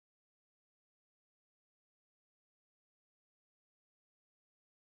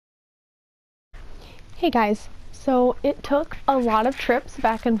Hey guys, so it took a lot of trips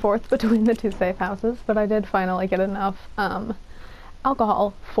back and forth between the two safe houses, but I did finally get enough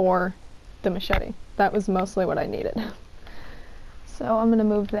alcohol for the machete. That was mostly what I needed. So I'm gonna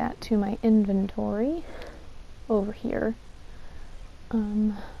move that to my inventory over here.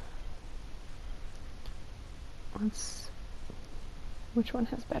 Which one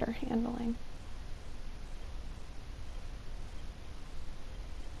has better handling?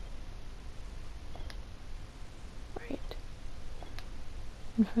 Right.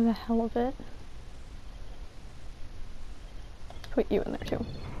 And for the hell of it, put you in there too.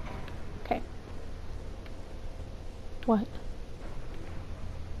 Okay. What?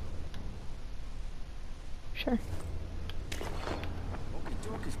 Sure.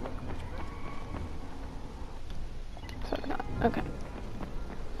 So not okay.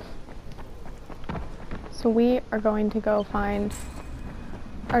 So we are going to go find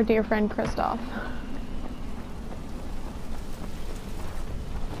our dear friend Christoph.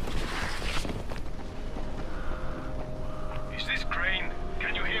 Is this Crane?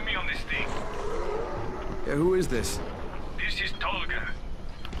 Can you hear me on this thing? Yeah, who is this? This is Tolga.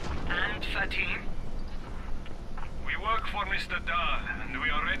 And Fatin? We work for Mr. Dahl, and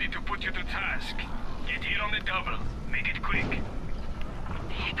we are ready to put you to task. Get here on the double. Make it quick.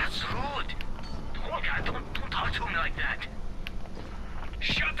 Hey, that's rude. Tolga, don't talk to me like that.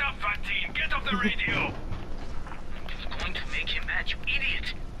 Shut up, Fatin! Get off the radio! I'm going to make him mad, you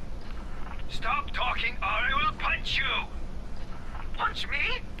idiot. Stop talking or I will punch you! Punch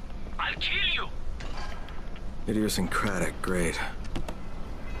me? I'll kill you. Idiosyncratic, great.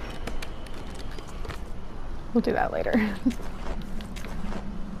 We'll do that later.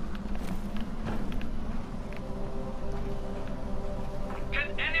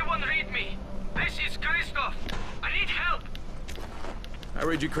 Can anyone read me? This is Christoph. I need help. I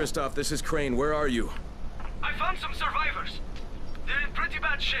read you, Christoph. This is Crane. Where are you? I found some survivors. They're in pretty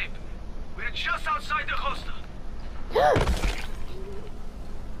bad shape. We're just outside the hostel.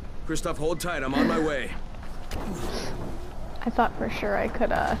 Christoph, hold tight. I'm on my way. I thought for sure I could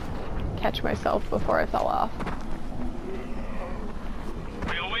catch myself before I fell off.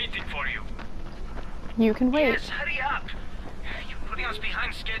 We're waiting for you. You can wait. Yes, hurry up. You're putting us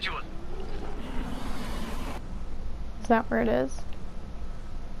behind schedule. Is that where it is?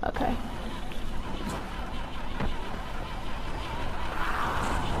 Okay.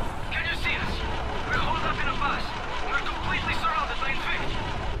 Can you see us? We're holed up in a bus. We're completely surrounded by infected.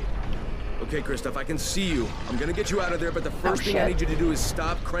 Okay, Christoph, I can see you. I'm gonna get you out of there, but the first thing I need you to do is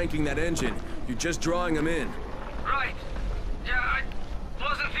stop cranking that engine. You're just drawing them in. Right. Yeah, I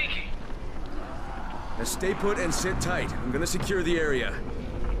wasn't thinking. Now stay put and sit tight. I'm gonna secure the area.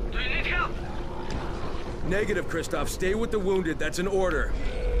 Do you need help? Negative, Christoph. Stay with the wounded. That's an order.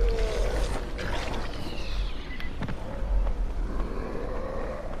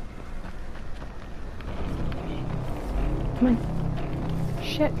 Come on.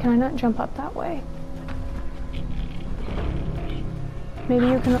 Shit, can I not jump up that way? Maybe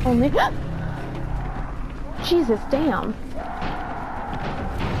you can only... Jesus, damn.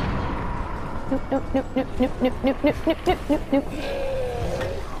 Nope, nope, nope, nope, nope, nope, nope, nope, nope, nope, nope, nope.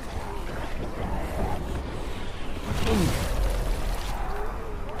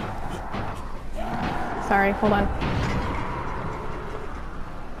 Sorry, hold on.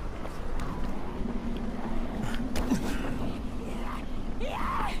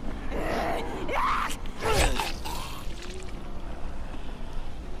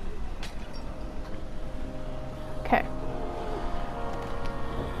 Okay.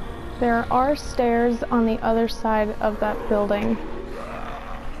 There are stairs on the other side of that building.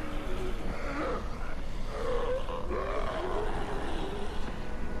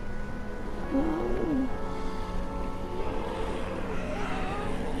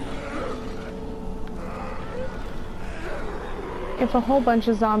 If a whole bunch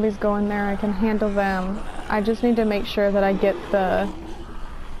of zombies go in there, I can handle them. I just need to make sure that I get the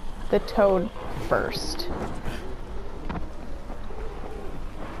toad first.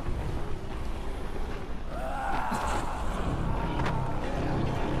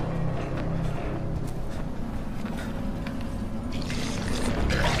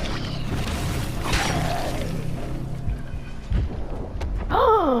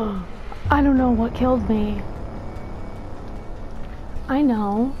 Oh, I don't know what killed me. I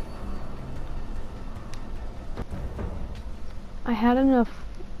know. I had enough.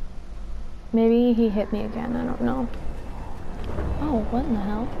 Maybe he hit me again, I don't know. Oh, what in the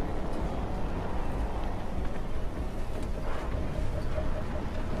hell?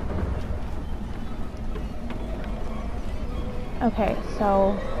 Okay,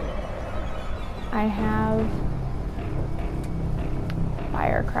 so I have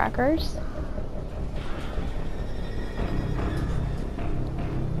firecrackers.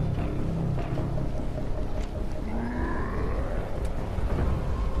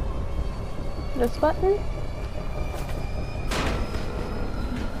 This button?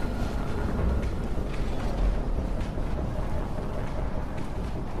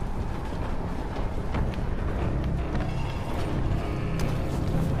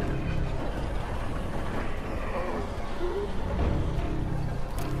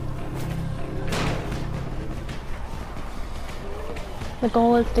 The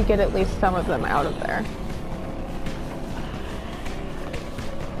goal is to get at least some of them out of there.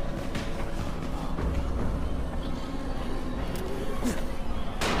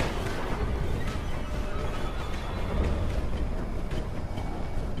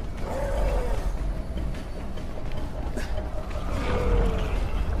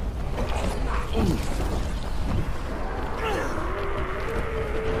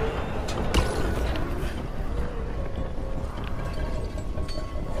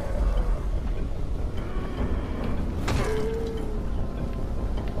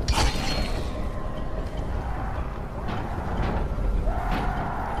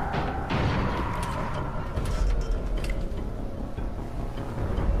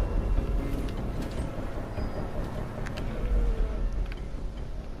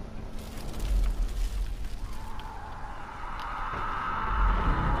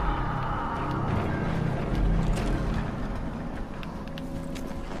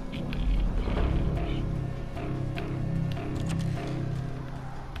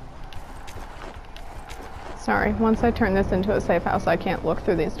 Sorry, once I turn this into a safe house, I can't look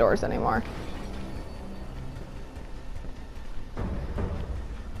through these doors anymore.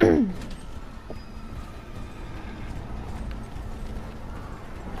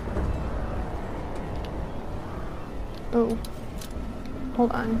 Oh,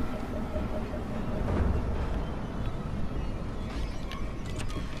 hold on.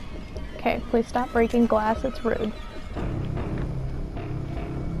 Okay, please stop breaking glass, it's rude.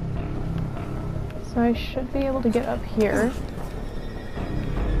 So I should be able to get up here.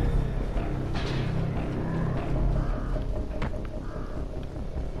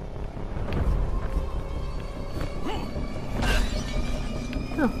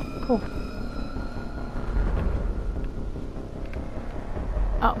 Oh, cool.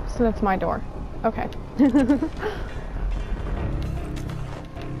 Oh, so that's my door. Okay.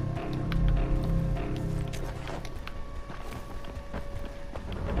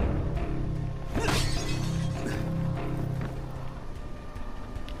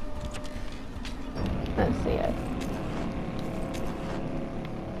 Let's see it.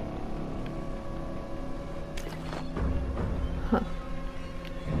 Huh.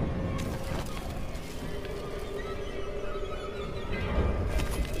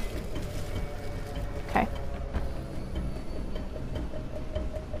 Okay.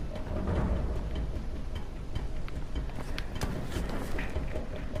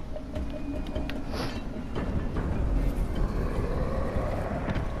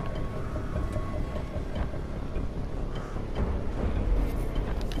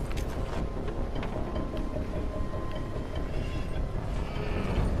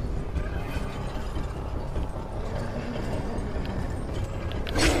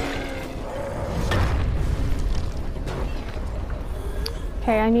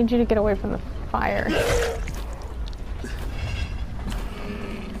 Okay, I need you to get away from the fire.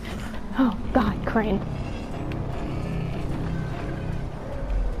 Oh, God, crane.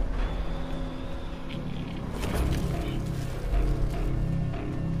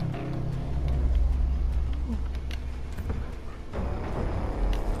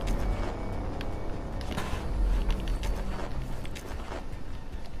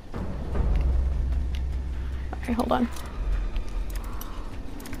 Okay, hold on.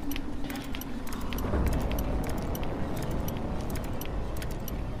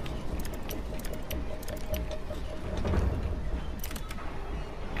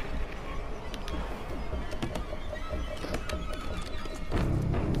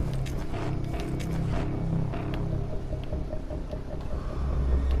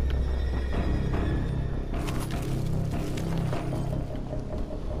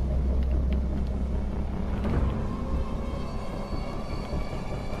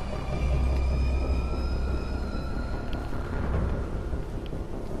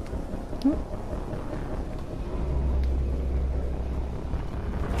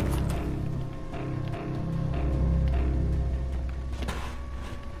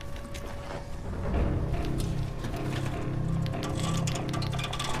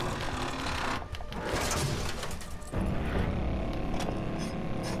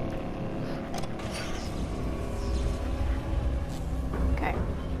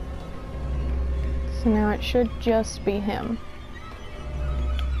 So now it should just be him.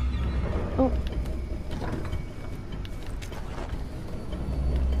 Oh.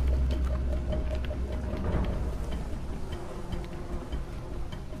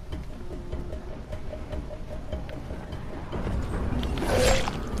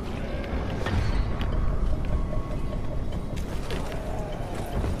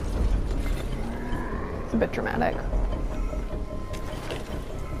 It's a bit dramatic.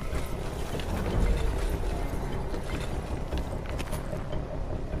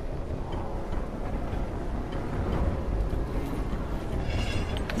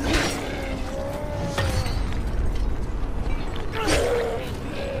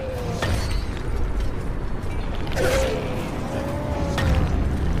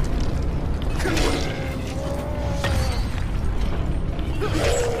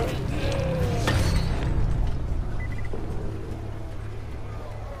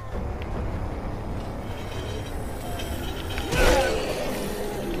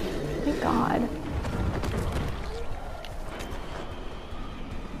 God.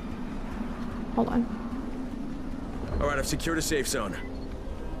 Hold on. All right, I've secured a safe zone.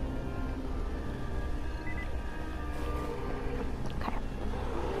 Okay.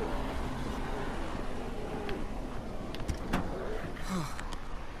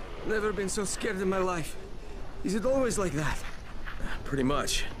 Never been so scared in my life. Is it always like that? Pretty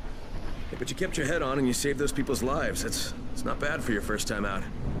much. Yeah, but you kept your head on and you saved those people's lives. It's not bad for your first time out.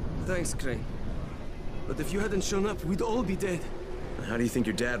 Thanks, Crane. But if you hadn't shown up, we'd all be dead. How do you think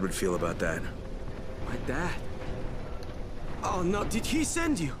your dad would feel about that? My dad? Oh, no, did he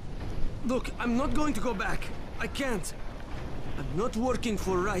send you? Look, I'm not going to go back. I can't. I'm not working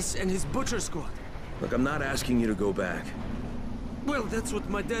for Rice and his butcher squad. Look, I'm not asking you to go back. Well, that's what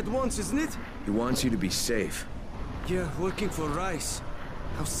my dad wants, isn't it? He wants you to be safe. Yeah, working for Rice.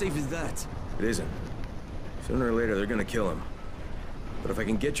 How safe is that? It isn't. Sooner or later, they're gonna kill him. But if I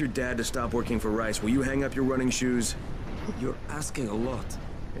can get your dad to stop working for Rice, will you hang up your running shoes? You're asking a lot.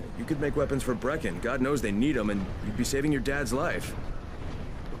 Yeah, you could make weapons for Brecken. God knows they need them, and you'd be saving your dad's life.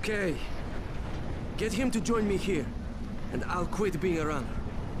 Okay. Get him to join me here, and I'll quit being a runner.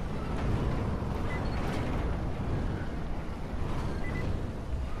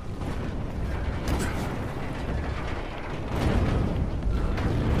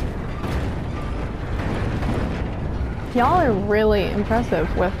 Y'all are really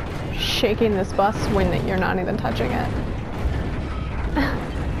impressive with shaking this bus when you're not even touching it.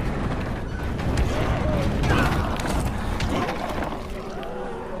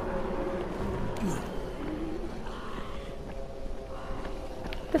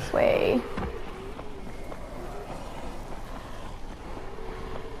 This way.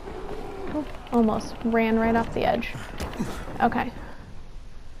 Oh, almost ran right off the edge. Okay.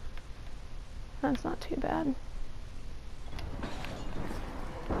 That's not too bad.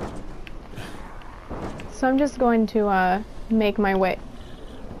 So I'm just going to make my way.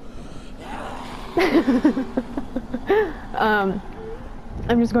 I'm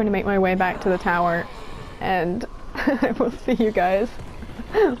just going to make my way back to the tower, and I will see you guys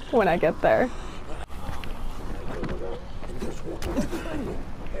when I get there.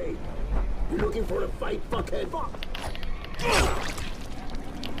 Hey, you looking for a fight, fuckhead?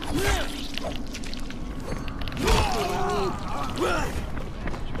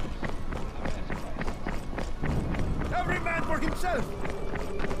 Every man for himself!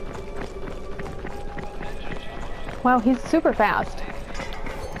 Wow, he's super fast.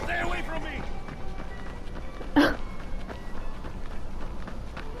 Stay away from me!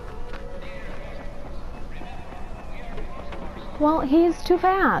 Well, he's too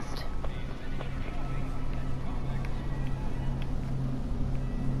fast.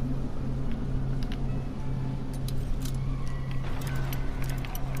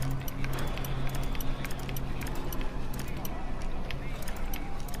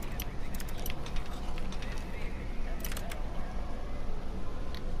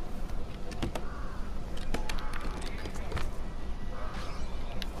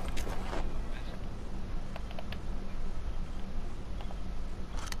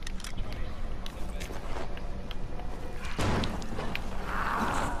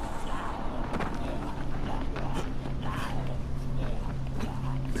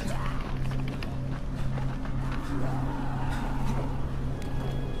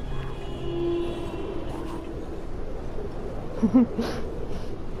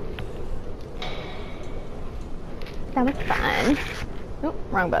 That was fun. Oh,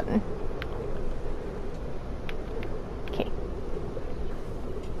 wrong button. Okay.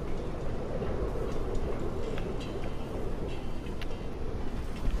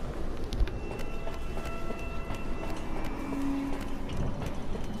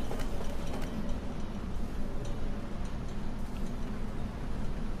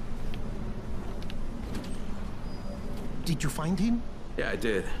 Did you find him? Yeah, I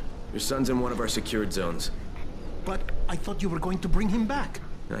did. Your son's in one of our secured zones. But I thought you were going to bring him back.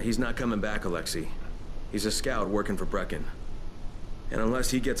 No, he's not coming back, Alexei. He's a scout working for Brecken. And unless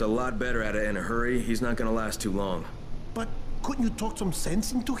he gets a lot better at it in a hurry, he's not gonna last too long. But couldn't you talk some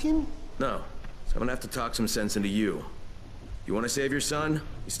sense into him? No. So I'm gonna have to talk some sense into you. You wanna save your son?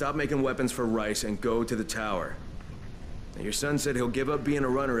 You stop making weapons for Rice and go to the tower. Now, your son said he'll give up being a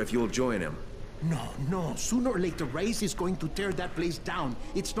runner if you'll join him. No. Sooner or later, Rice is going to tear that place down.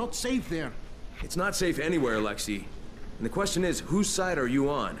 It's not safe there. It's not safe anywhere, Alexei. And the question is, whose side are you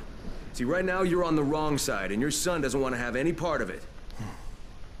on? See, right now you're on the wrong side, and your son doesn't want to have any part of it.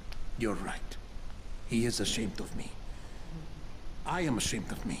 You're right. He is ashamed of me. I am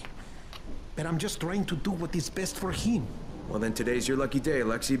ashamed of me. But I'm just trying to do what is best for him. Well, then today's your lucky day,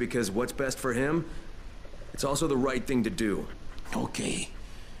 Alexei, because what's best for him, it's also the right thing to do. Okay.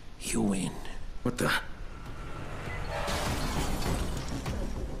 You win. What the?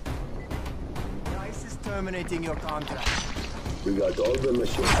 Rice is terminating your contract. We got all the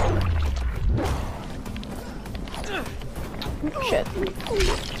machines. Shit.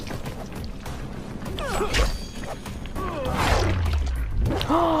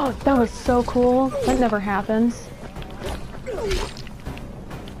 Oh, that was so cool. That never happens.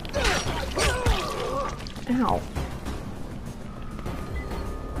 Ow.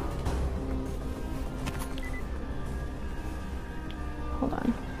 Hold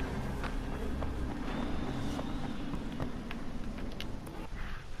on.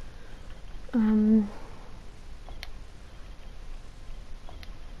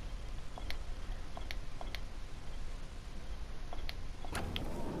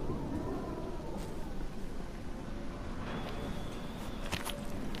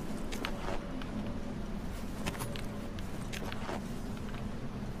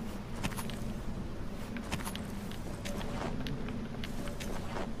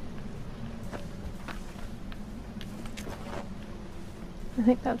 I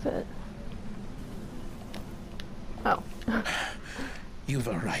think that's it. Oh. You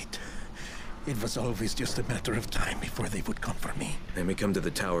were right. It was always just a matter of time before they would come for me. They may come to the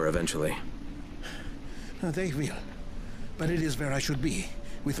tower eventually. They will. But it is where I should be,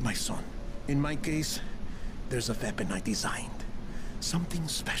 with my son. In my case, there's a weapon I designed. Something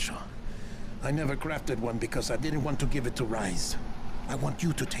special. I never crafted one because I didn't want to give it to Rise. I want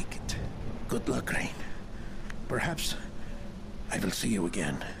you to take it. Good luck, Rain. Perhaps I will see you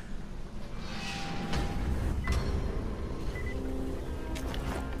again.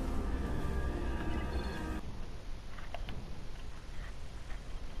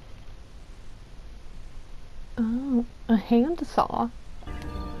 Oh, a handsaw.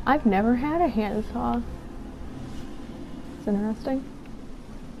 I've never had a handsaw. It's interesting.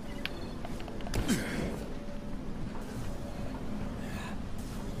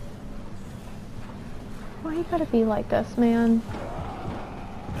 Why you gotta be like this, man?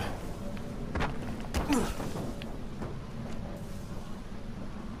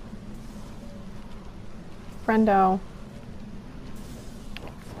 Friendo.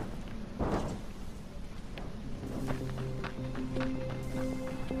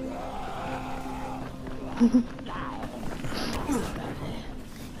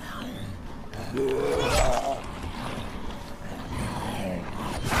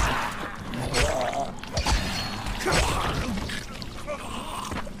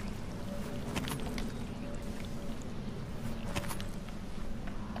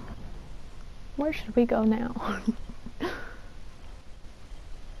 Where should we go now?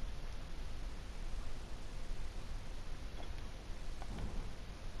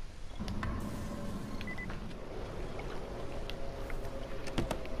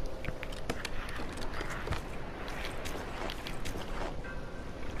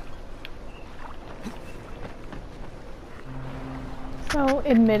 So,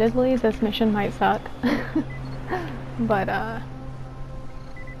 admittedly, this mission might suck, but,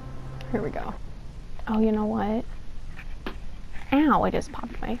 here we go. Oh, you know what? Ow, I just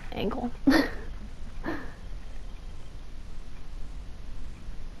popped my ankle.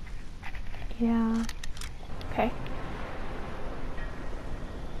 Yeah. Okay.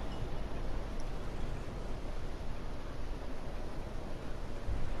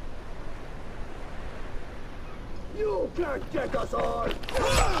 You can't get us all!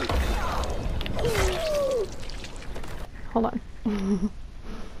 Hold on.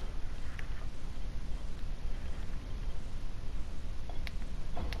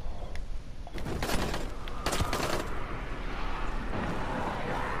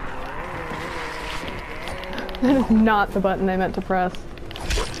 That is not the button I meant to press.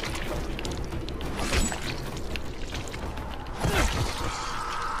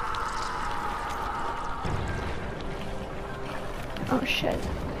 Oh shit.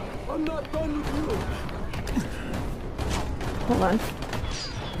 I'm not done with you. Hold on.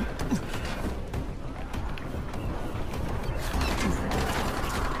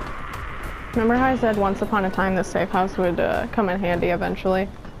 Remember how I said once upon a time this safe house would come in handy eventually?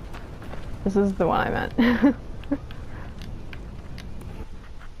 This is the one I meant.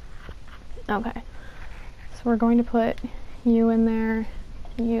 Okay. So we're going to put you in there,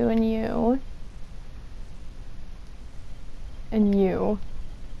 you and you, and you.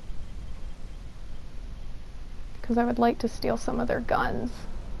 Because I would like to steal some of their guns.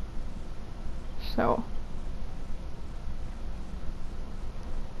 So.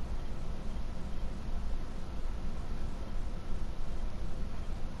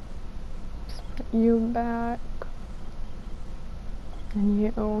 Just put you back. And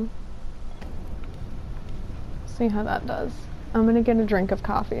you. See how that does. I'm gonna get a drink of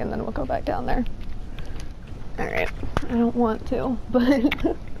coffee and then we'll go back down there. Alright. I don't want to,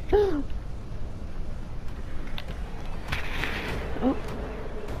 but... Oh,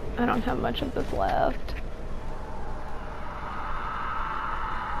 I don't have much of this left.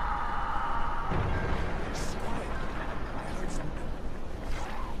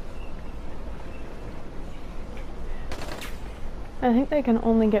 I think they can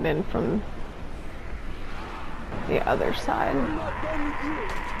only get in from the other side.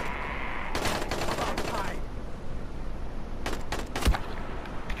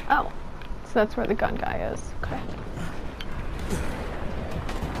 Oh, so that's where the gun guy is. Okay.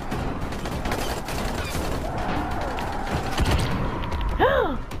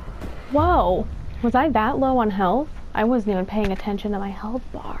 Whoa! Was I that low on health? I wasn't even paying attention to my health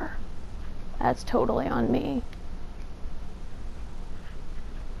bar. That's totally on me.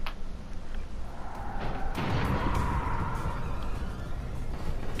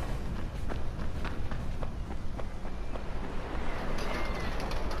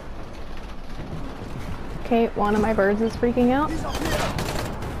 Okay, one of my birds is freaking out.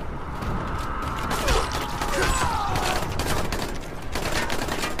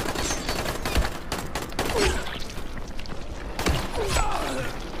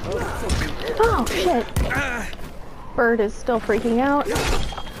 Oh, shit. Bird is still freaking out.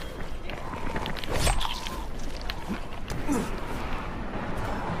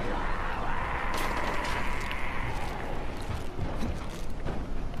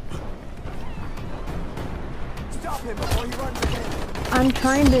 I'm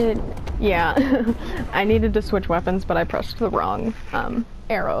trying to... Yeah. I needed to switch weapons, but I pressed the wrong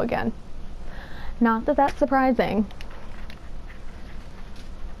arrow again. Not that that's surprising.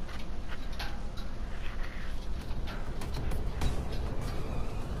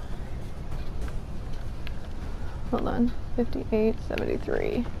 Hold on. 58,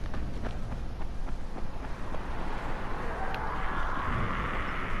 73.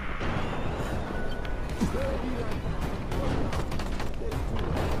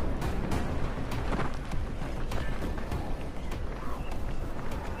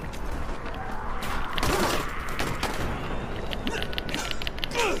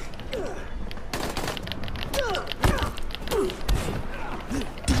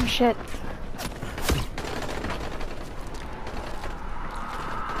 Oh, shit.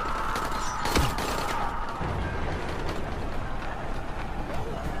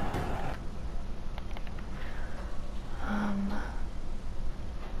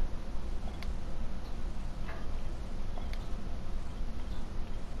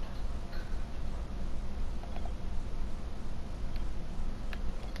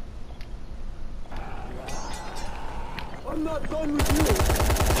 I'm not done with you.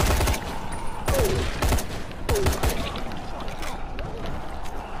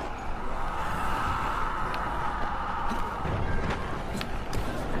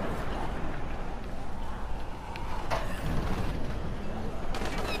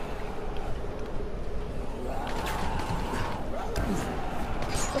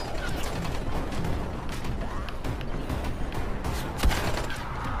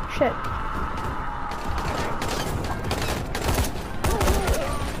 Shit.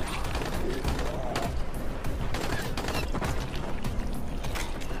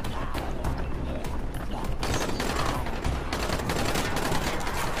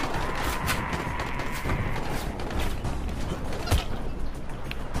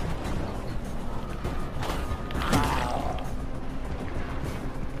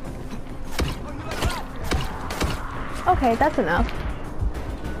 Okay, that's enough.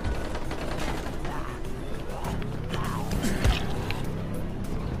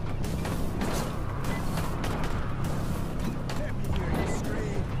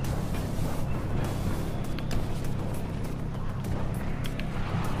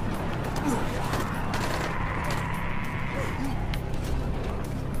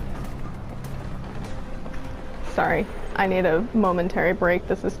 Sorry, I need a momentary break.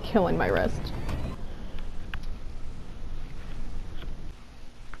 This is killing my wrist.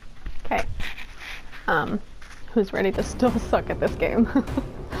 Okay. Who's ready to still suck at this game?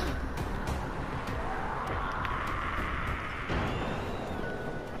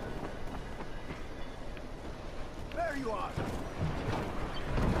 There you are.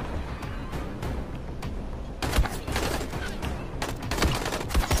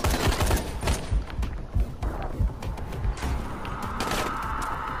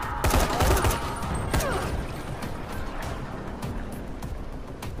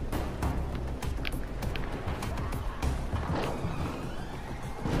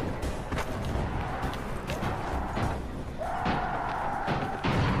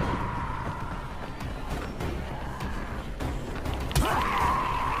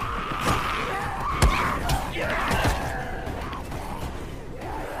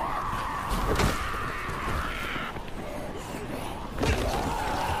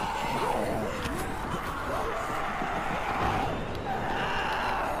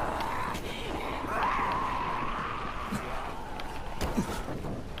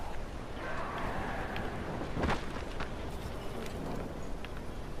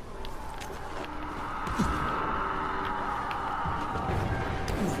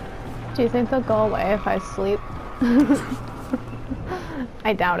 Do you think they'll go away if I sleep?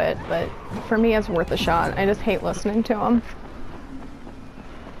 I doubt it, but for me it's worth a shot. I just hate listening to them.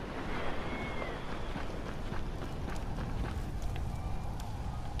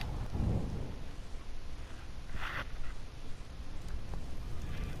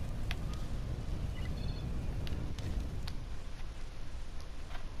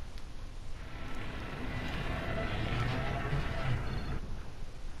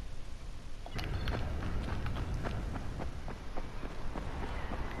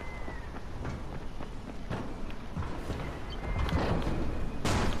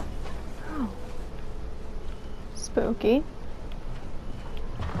 Spooky.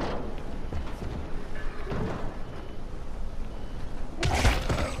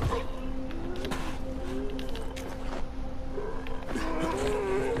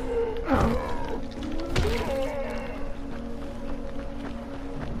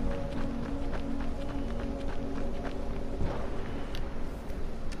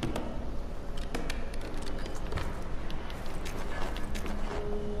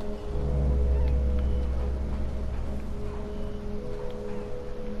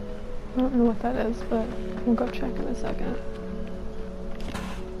 I don't know what that is, but we'll go check in a second.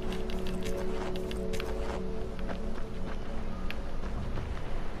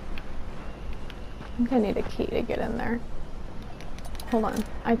 I think I need a key to get in there. Hold on.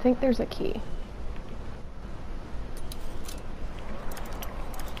 I think there's a key.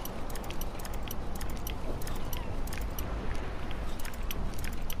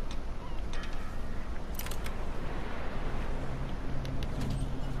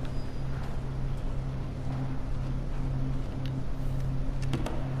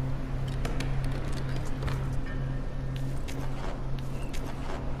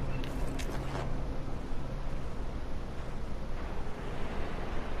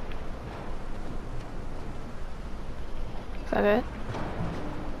 Is that it?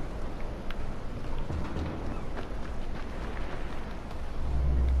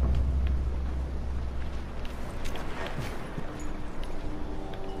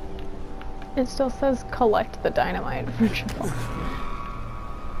 It still says collect the dynamite for triple.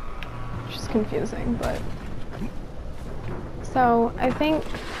 Which is confusing, but... So, I think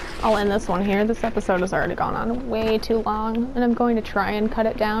I'll end this one here. This episode has already gone on way too long, and I'm going to try and cut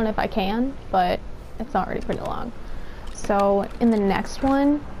it down if I can, but it's already pretty long. So, in the next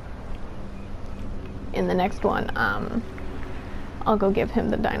one, I'll go give him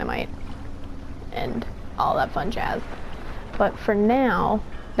the dynamite and all that fun jazz. But for now,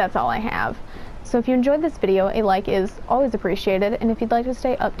 that's all I have. So if you enjoyed this video, a like is always appreciated, and if you'd like to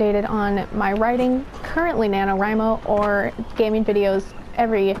stay updated on my writing, currently NaNoWRIMO, or gaming videos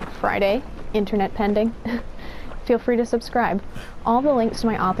every Friday, internet pending, feel free to subscribe. All the links to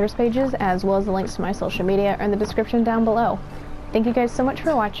my authors pages, as well as the links to my social media, are in the description down below. Thank you guys so much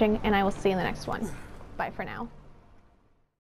for watching, and I will see you in the next one. Bye for now.